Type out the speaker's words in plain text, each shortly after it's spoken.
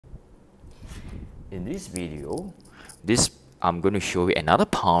In this video, I'm going to show you another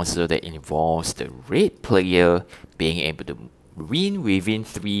puzzle that involves the red player being able to win within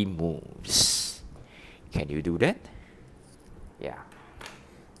 3 moves. Can you do that? Yeah.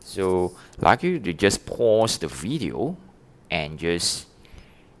 So, I'd like you to just pause the video and just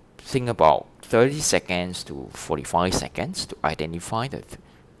think about 30 seconds to 45 seconds to identify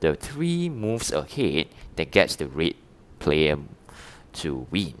the 3 moves ahead that gets the red player to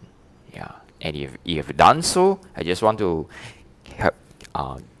win. Yeah. And if you've done so, I just want to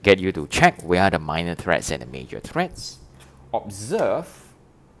get you to check where are the minor threats and the major threats. Observe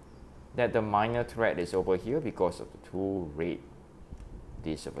that the minor threat is over here because of the 2 red.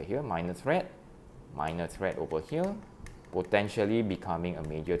 This over here, minor threat over here, potentially becoming a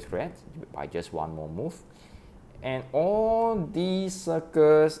major threat by just 1 more move. And all these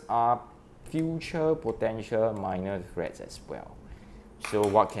circles are future potential minor threats as well. So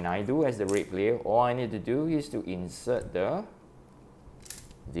what can I do as the red player? All I need to do is to insert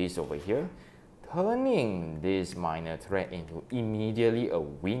this over here, turning this minor threat into immediately a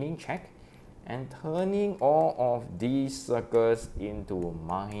winning check and turning all of these circles into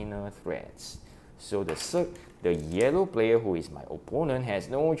minor threats. So the yellow player, who is my opponent, has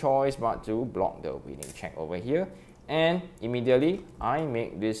no choice but to block the winning check over here, and immediately I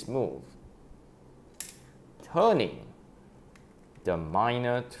make this move, turning the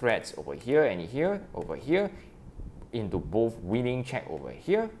minor threats over here and here, over here, into both winning check over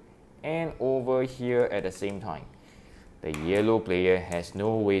here and over here at the same time. The yellow player has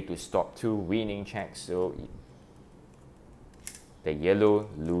no way to stop 2 winning checks, so the yellow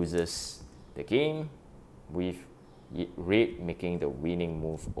loses the game with red making the winning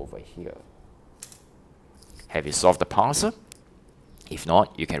move over here. Have you solved the puzzle? If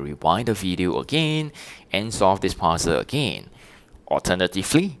not, you can rewind the video again and solve this puzzle again.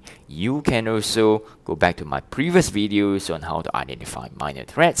 Alternatively, you can also go back to my previous videos on how to identify minor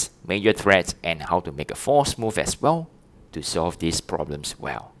threats, major threats, and how to make a force move as well to solve these problems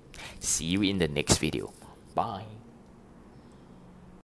well. See you in the next video. Bye.